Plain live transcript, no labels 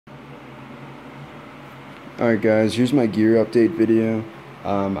Alright guys, here's my gear update video.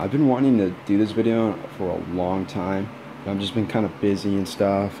 I've been wanting to do this video for a long time. I've just been kind of busy and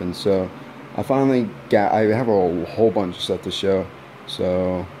stuff, and so I have a whole bunch of stuff to show,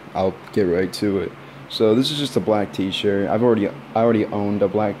 so I'll get right to it. So this is just a black t-shirt. I already owned a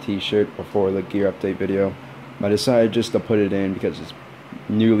black t-shirt before the gear update video, but I decided just to put it in because it's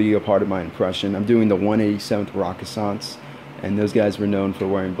newly a part of my impression. I'm doing the 187th Rockessance, and those guys were known for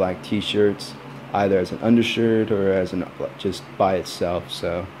wearing black t-shirts, either as an undershirt or as just by itself.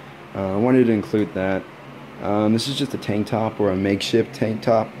 So I wanted to include that. This is just a tank top, or a makeshift tank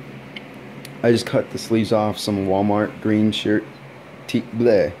top. I just cut the sleeves off some Walmart green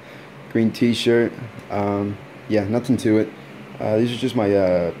green t-shirt. Yeah, nothing to it. These are just my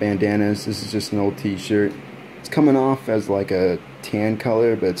bandanas. This is just an old t-shirt. It's coming off as like a tan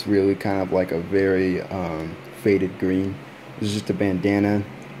color, but it's really kind of like a very faded green. This is just a bandana.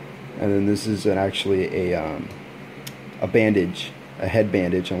 And then this is actually a bandage, a head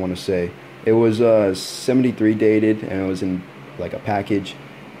bandage, I want to say. It was 73 dated, and it was in like a package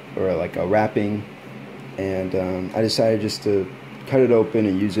or like a wrapping. And I decided just to cut it open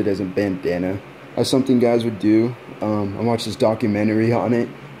and use it as a bandana, as something guys would do. I watched this documentary on it,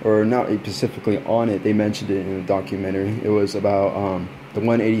 or not specifically on it, they mentioned it in a documentary. It was about the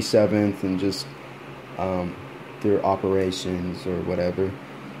 187th and just their operations or whatever.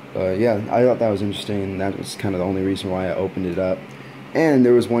 Yeah, I thought that was interesting, and that was kind of the only reason why I opened it up. And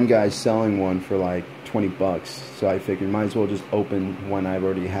there was one guy selling one for like 20 bucks, so I figured might as well just open one I've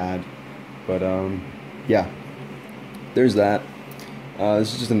already had. But yeah, there's that.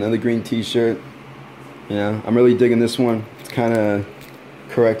 This is just another green t-shirt. Yeah, I'm really digging this one. It's kind of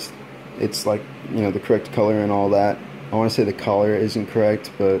correct. It's like, you know, the correct color and all that. I want to say the collar isn't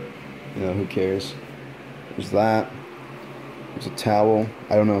correct, but you know, who cares. There's that. There's a towel.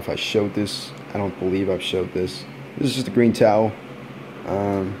 I don't know if I showed this. I don't believe I've showed this. This is just a green towel.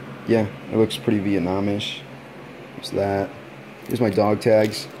 Yeah, it looks pretty Vietnamish. There's that. Here's my dog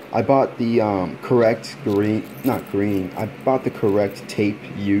tags. I bought the correct I bought the correct tape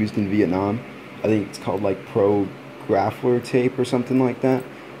used in Vietnam. I think it's called like Pro Graffler tape or something like that.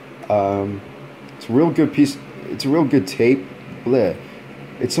 It's a real good piece. It's a real good tape. Bleh.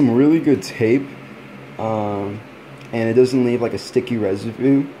 It's some really good tape. And it doesn't leave like a sticky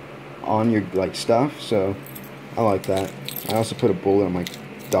residue on your like stuff, so I like that. I also put a bullet on my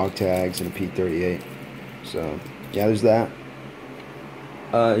dog tags and a P38. So yeah, there's that.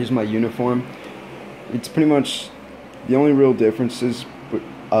 Here's my uniform. It's pretty much the only real differences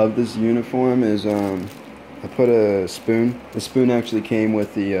of this uniform is I put a spoon. The spoon actually came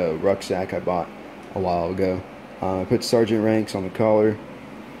with the rucksack I bought a while ago. I put sergeant ranks on the collar,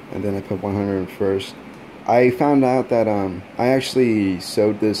 and then I put 101st. I found out that I actually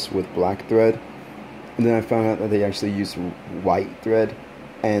sewed this with black thread, and then I found out that they actually used white thread,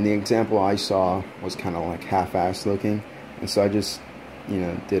 and the example I saw was kind of like half-assed looking, and so I just, you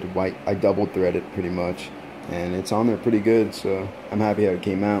know, did white. I double threaded pretty much, and it's on there pretty good, so I'm happy how it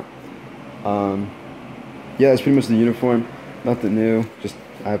came out. Yeah, that's pretty much the uniform. Nothing new, just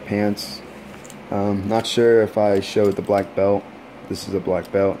I have pants. Not sure if I showed the black belt. This is a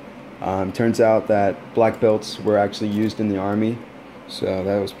black belt. Turns out that black belts were actually used in the army, so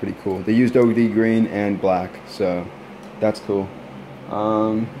that was pretty cool. They used OD green and black, so that's cool.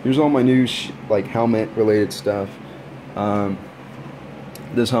 Here's all my new like helmet related stuff.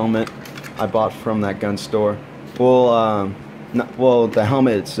 This helmet I bought from that gun store. Well, the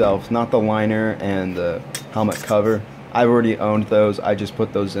helmet itself, not the liner and the helmet cover. I've already owned those. I just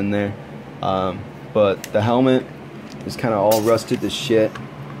put those in there. But the helmet is kind of all rusted to shit.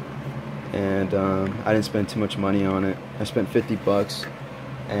 And I didn't spend too much money on it. I spent 50 bucks,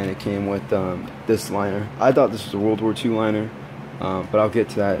 and it came with this liner. I thought this was a World War II liner, but I'll get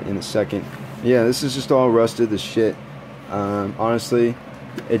to that in a second. Yeah, this is just all rusted to shit. Honestly,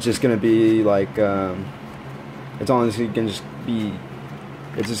 it's just gonna be like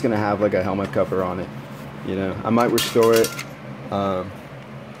it's just gonna have like a helmet cover on it. You know, I might restore it, but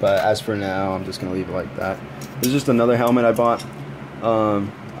as for now, I'm just gonna leave it like that. This is just another helmet I bought.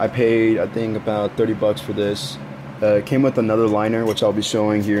 I paid, I think, about 30 bucks for this. It came with another liner, which I'll be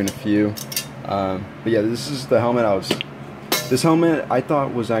showing here in a few. But yeah, this is the helmet this helmet I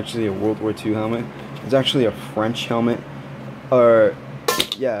thought was actually a World War II helmet. It's actually a French helmet.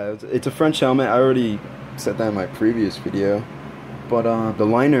 Yeah, it's a French helmet. I already said that in my previous video. But the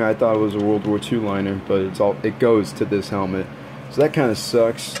liner I thought was a World War II liner, but it goes to this helmet. So that kind of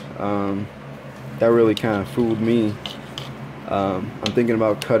sucks. That really kind of fooled me. I'm thinking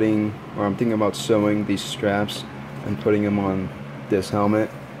about I'm thinking about sewing these straps and putting them on this helmet,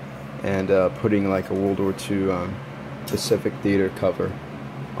 and putting like a World War II Pacific Theater cover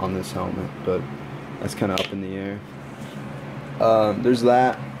on this helmet, but that's kind of up in the air. There's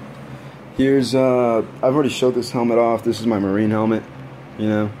that. Here's I've already showed this helmet off. This is my Marine helmet, you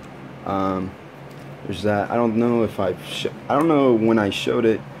know. There's that. I don't know if I don't know when I showed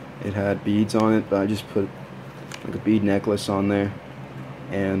it it had beads on it, but I just put like a bead necklace on there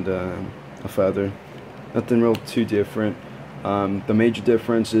and a feather. Nothing real too different. The major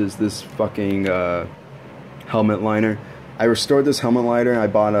difference is this fucking helmet liner. I restored this helmet liner. I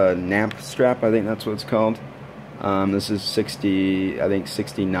bought a NAMP strap, I think that's what it's called. This is 60, I think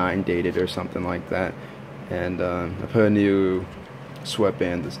 69 dated or something like that. And I put a new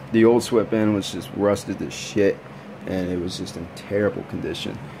sweatband. The old sweatband was just rusted to shit, and it was just in terrible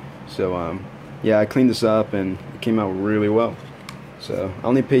condition. So yeah, I cleaned this up and it came out really well. So I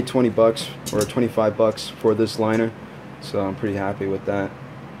only paid 20 bucks or 25 bucks for this liner, so I'm pretty happy with that.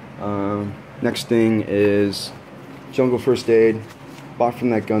 Next thing is Jungle First Aid, bought from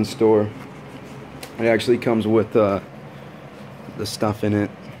that gun store. It actually comes with the stuff in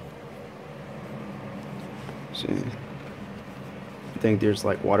it. See, I think there's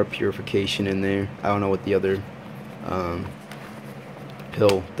like water purification in there. I don't know what the other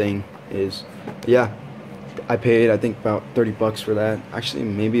pill thing is. Yeah, I paid I think about 30 bucks for that. Actually,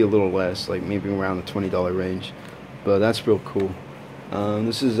 maybe a little less, like maybe around the $20 range. But that's real cool.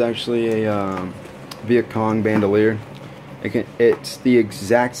 This is actually a Viet Cong bandolier. It's the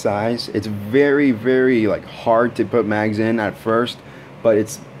exact size. It's very, very like hard to put mags in at first, but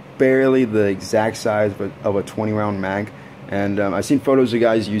it's barely the exact size of a 20-round mag. And I've seen photos of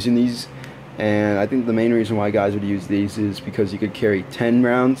guys using these, and I think the main reason why guys would use these is because you could carry 10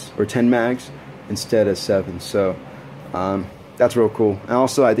 rounds or 10 mags instead of 7. So that's real cool. And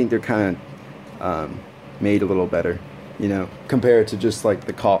also I think they're kind of made a little better, you know, compared to just like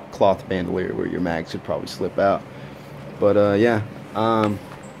the cloth bandolier where your mags could probably slip out. But yeah,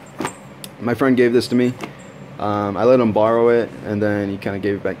 my friend gave this to me. I let him borrow it, and then he kind of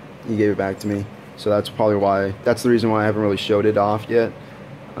gave it back. He gave it back to me. So that's probably why. That's the reason why I haven't really showed it off yet.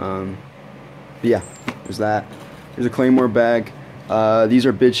 But yeah, there's that. There's a Claymore bag. These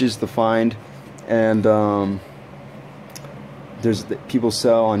are bitches to find, and people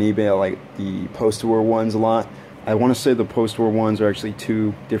sell on eBay like the post-war ones a lot. I want to say the post-war ones are actually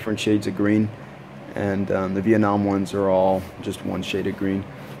 2 different shades of green, and the Vietnam ones are all just 1 shade of green.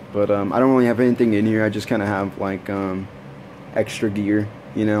 But I don't really have anything in here. I just kind of have like extra gear,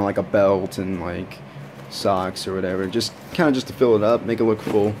 you know, like a belt and like socks or whatever, just kind of just to fill it up, make it look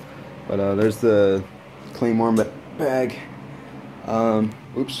full. But there's the Claymore bag.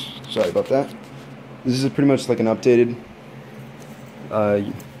 Oops, sorry about that. This is pretty much like an update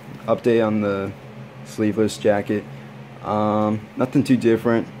on the sleeveless jacket. Nothing too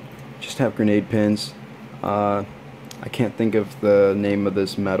different. Just have grenade pins. I can't think of the name of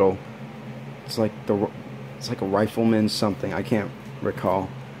this metal. It's like a rifleman something. I can't recall.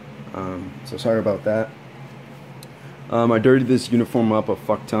 So sorry about that. I dirtied this uniform up a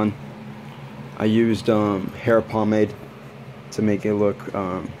fuck ton. I used hair pomade to make it look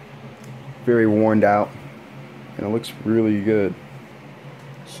very worn out, and it looks really good.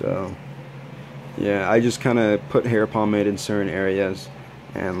 So yeah, I just kind of put hair pomade in certain areas,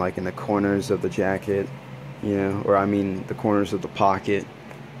 and like in the corners of the jacket, you know, or I mean the corners of the pocket.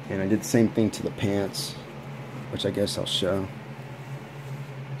 And I did the same thing to the pants, which I guess I'll show.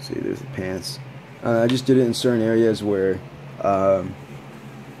 See, there's the pants. I just did it in certain areas where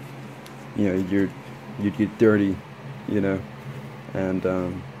you know, you'd get dirty, you know, and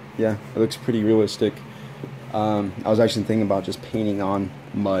yeah, it looks pretty realistic. I was actually thinking about just painting on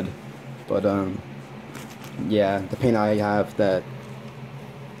mud, but yeah, the paint I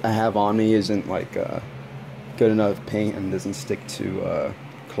have on me isn't like good enough paint and doesn't stick to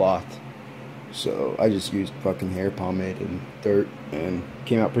cloth, so I just used fucking hair pomade and dirt, and it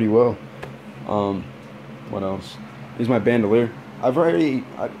came out pretty well. What else? Here's my bandolier. I've already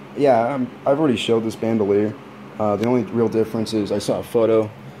showed this bandolier. The only real difference is I saw a photo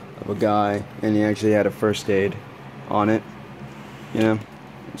of a guy and he actually had a first aid on it, you know,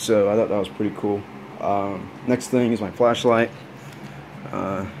 so I thought that was pretty cool. Next thing is my flashlight.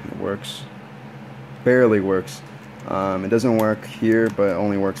 It works, barely works. It doesn't work here, but it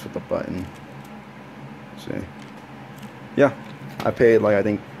only works with the button. See, yeah, I paid like I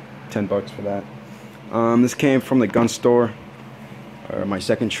think 10 bucks for that. This came from the gun store, or my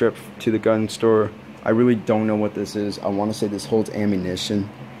second trip to the gun store. I really don't know what this is. I want to say this holds ammunition.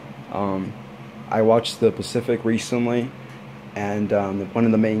 I watched the Pacific recently, and one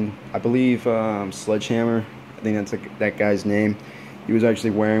of the main, I believe, Sledgehammer, I think that's that guy's name. he was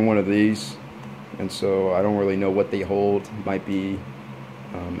actually wearing one of these, and so I don't really know what they hold. It might be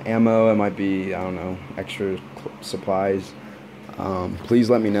ammo, it might be, I don't know, extra supplies. Please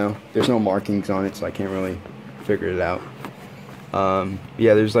let me know. There's no markings on it, so I can't really figure it out.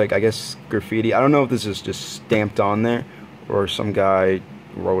 Yeah, there's like, I guess, graffiti. I don't know if this is just stamped on there or some guy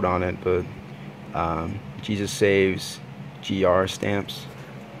wrote on it, but Jesus Saves GR stamps.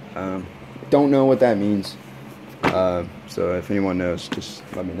 Don't know what that means. So if anyone knows, just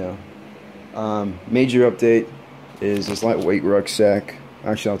let me know. Major update is this lightweight rucksack.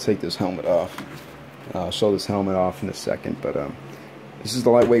 Actually, I'll take this helmet off. I'll show this helmet off in a second, but this is the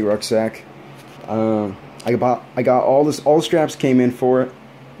lightweight rucksack. I got all the straps came in for it,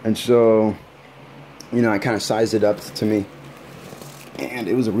 and so, you know, I kind of sized it up to me, and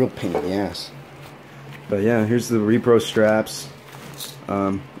it was a real pain in the ass. But yeah, here's the repro straps.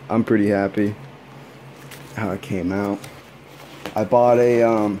 I'm pretty happy how it came out. I bought a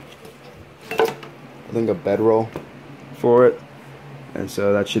I think a bedroll for it, and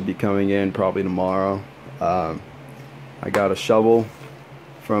so that should be coming in probably tomorrow. I got a shovel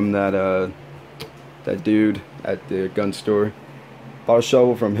from that dude at the gun store. Bought a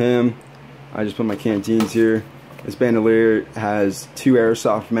shovel from him. I just put my canteens here. This bandolier has 2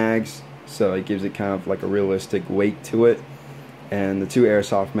 airsoft mags, so it gives it kind of like a realistic weight to it. And the 2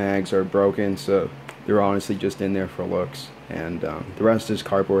 airsoft mags are broken, so they're honestly just in there for looks. And the rest is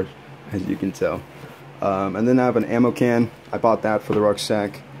cardboard, as you can tell. And then I have an ammo can. I bought that for the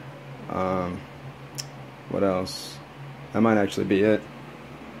rucksack. What else? That might actually be it.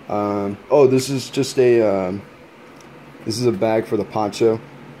 Oh, this is just a this is a bag for the poncho.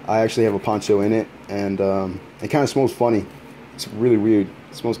 I actually have a poncho in it, and it kind of smells funny. It's really weird.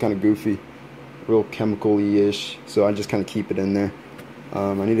 It smells kind of goofy, real chemical-y-ish, so I just kind of keep it in there.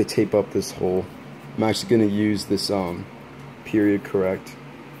 I need to tape up this hole. I'm actually going to use this period correct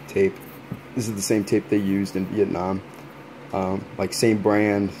tape. This is the same tape they used in Vietnam. Like same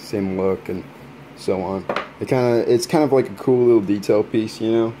brand, same look, and so on. It's kind of like a cool little detail piece,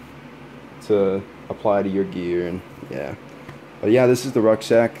 you know, to apply to your gear. And yeah, but yeah, this is the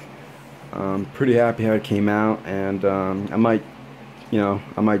rucksack. Pretty happy how it came out, and I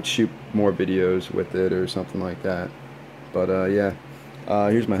might shoot more videos with it or something like that. But yeah,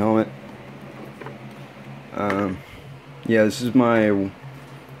 here's my helmet. Yeah, this is my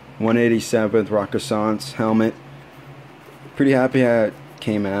 187th Rocassance helmet. Pretty happy how it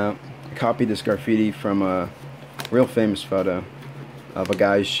came out. I copied this graffiti from a real famous photo of a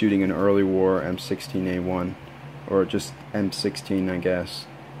guy shooting an early war M16A1, or just M16, I guess.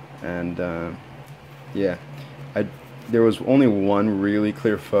 And yeah, there was only one really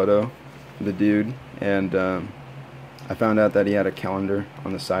clear photo of the dude, and I found out that he had a calendar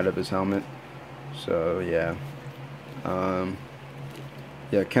on the side of his helmet. So yeah,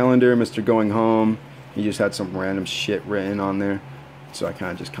 yeah, calendar, Mr. Going Home. He just had some random shit written on there, so I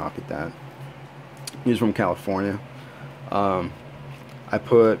kind of just copied that. He's from California. I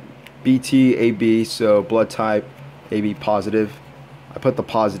put BT AB, so blood type AB positive. I put the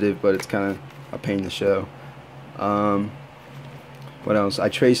positive, but it's kind of a pain to show. What else? I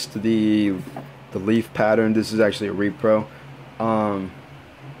traced the leaf pattern. This is actually a repro.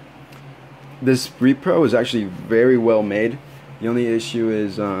 This repro is actually very well made. The only issue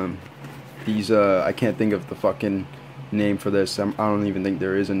is these I can't think of the fucking name for this. I don't even think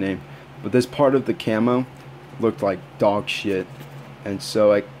there is a name. But this part of the camo looked like dog shit, and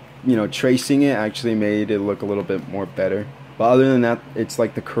so tracing it actually made it look a little bit more better. But other than that, it's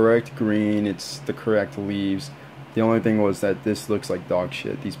like the correct green, it's the correct leaves. The only thing was that this looks like dog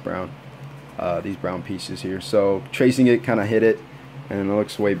shit, these brown pieces here. So tracing it kind of hit it, and it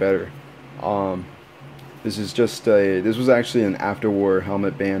looks way better. This was actually an after-war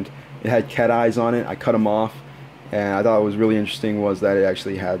helmet band. It had cat eyes on it. I cut them off, and I thought what was really interesting was that it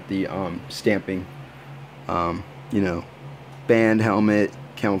actually had the stamping, band, helmet,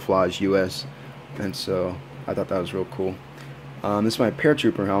 camouflage, US, and so I thought that was real cool. This is my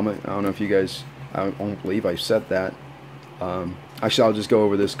paratrooper helmet. I don't know if you guys, I don't believe I said that. Actually, I'll just go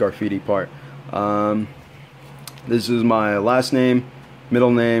over this graffiti part. This is my last name,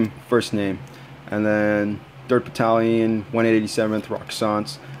 middle name, first name, and then 3rd Battalion, 187th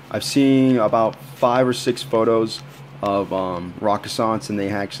Rocassance. I've seen about 5 or 6 photos of Rocassance, and they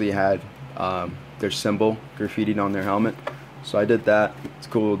actually had their symbol graffitied on their helmet. So I did that. It's a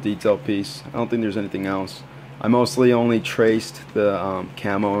cool little detail piece. I don't think there's anything else. I mostly only traced the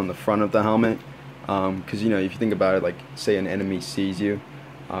camo on the front of the helmet, because if you think about it, like say an enemy sees you,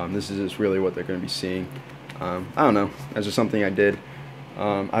 this is just really what they're going to be seeing. I don't know, that's just something I did.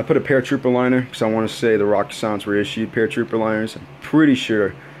 I put a paratrooper liner because I want to say the Rocky Sounds reissued paratrooper liners. I'm pretty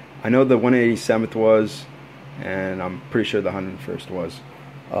sure. I know the 187th was, and I'm pretty sure the 101st was.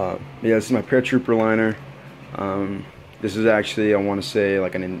 Yeah, this is my paratrooper liner. This is actually, I want to say,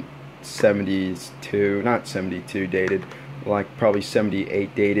 like an 72, not 72 dated, like probably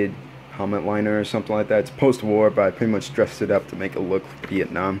 78 dated helmet liner or something like that. It's post-war, but I pretty much dressed it up to make it look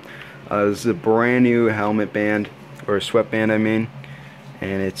Vietnam. This is a brand new helmet band, or a sweatband I mean,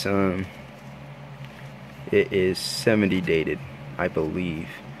 and it is 70 dated, I believe.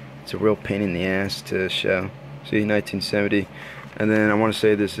 It's a real pain in the ass to show. See, 1970. And then I want to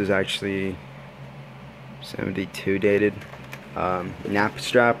say this is actually 72 dated. Nap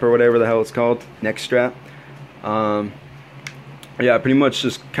strap or whatever the hell it's called. Neck strap. Yeah, I pretty much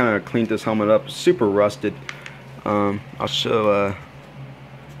just kind of cleaned this helmet up. Super rusted. I'll show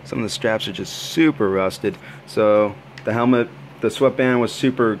some of the straps are just super rusted. So the helmet, the sweatband was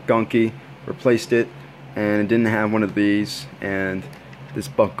super gunky. Replaced it, and it didn't have one of these, and this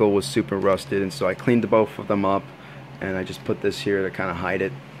buckle was super rusted, and so I cleaned both of them up, and I just put this here to kind of hide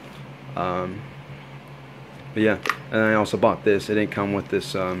it. But yeah, and I also bought this. It didn't come with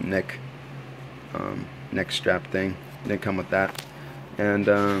this neck strap thing. It didn't come with that. And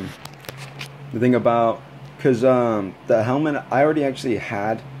the thing about, because the helmet, I already actually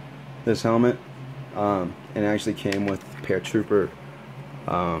had this helmet, and it actually came with paratrooper,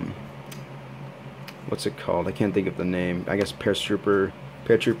 what's it called? I can't think of the name. I guess paratrooper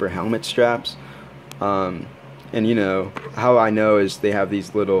helmet straps. And you know how I know is they have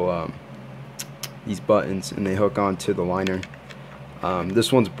these little these buttons, and they hook onto the liner.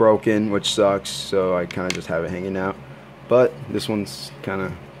 This one's broken, which sucks, so I kind of just have it hanging out. But this one's kind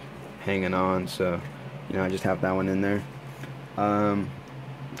of hanging on, so you know I just have that one in there.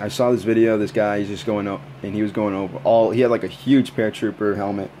 I saw this video. This guy, he's just going up, and he was going over all. He had like a huge paratrooper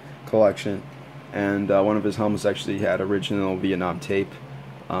helmet collection, and one of his helmets actually had original Vietnam tape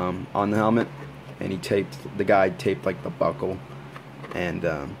on the helmet, and the guy taped like the buckle, and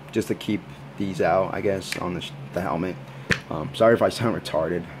just to keep these out, I guess, on the helmet. Sorry if I sound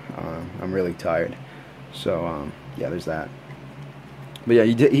retarded. I'm really tired. So yeah, there's that. But yeah,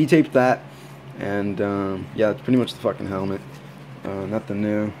 he taped that, and yeah, it's pretty much the fucking helmet. Nothing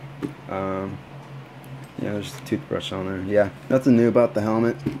new. Yeah, there's a toothbrush on there. Yeah, nothing new about the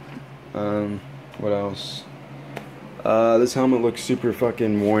helmet. What else? This helmet looks super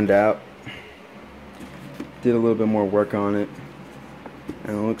fucking worn out. Did a little bit more work on it,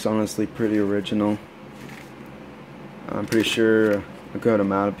 and it looks honestly pretty original. I'm pretty sure a good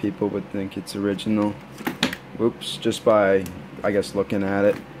amount of people would think it's original. Whoops, just by, I guess, looking at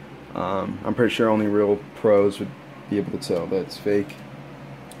it. I'm pretty sure only real pros would be able to tell that it's fake.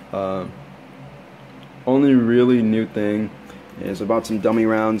 Only really new thing is about some dummy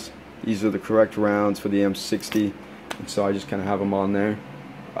rounds. These are the correct rounds for the M60, and so I just kind of have them on there.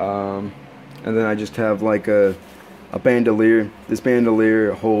 And then I just have like a bandolier. This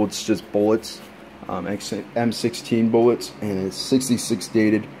bandolier holds just bullets, M16 bullets, and it's 66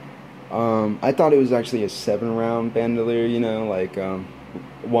 dated. I thought it was actually a 7-round bandolier, you know, like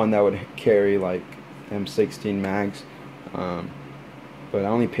one that would carry like M16 mags. But I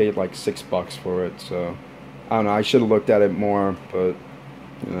only paid like $6 for it, so I don't know. I should have looked at it more, but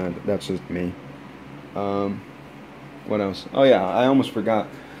you know, that's just me. What else? Oh yeah, I almost forgot.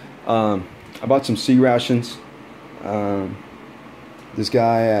 I bought some sea rations. This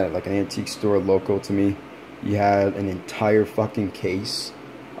guy at like an antique store local to me, he had an entire fucking case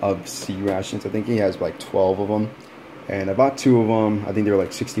of sea rations. I think he has like 12 of them, and I bought 2 of them. I think they were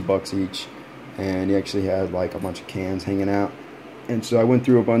like $60 each, and he actually had like a bunch of cans hanging out. And so I went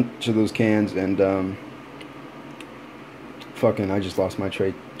through a bunch of those cans, and fucking, I just lost my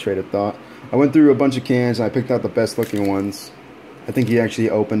train of thought. I went through a bunch of cans, and I picked out the best looking ones. I think he actually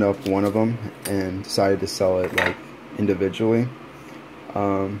opened up one of them and decided to sell it like individually.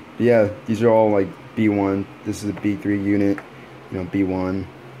 Yeah, these are all like B1. This is a B3 unit, you know, B1.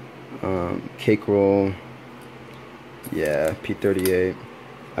 Cake roll. Yeah, P38.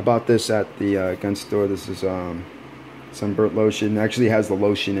 I bought this at the gun store. This is sunburnt lotion. It actually has the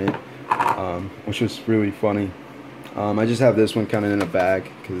lotion in it, which was really funny. I just have this one kind of in a bag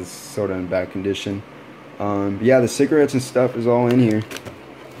because it's sort of in bad condition. Yeah, the cigarettes and stuff is all in here.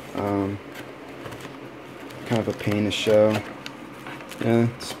 Kind of a pain to show. Yeah,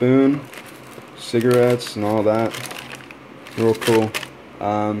 spoon, cigarettes, and all that. Real cool.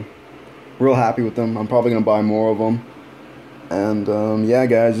 Real happy with them. I'm probably gonna buy more of them. And yeah,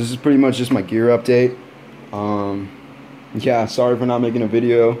 guys, this is pretty much just my gear update. Yeah, sorry for not making a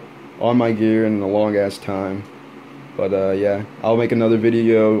video on my gear in a long ass time. But yeah, I'll make another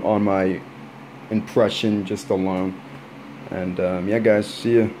video on my impression just alone. And yeah, guys,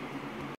 see ya.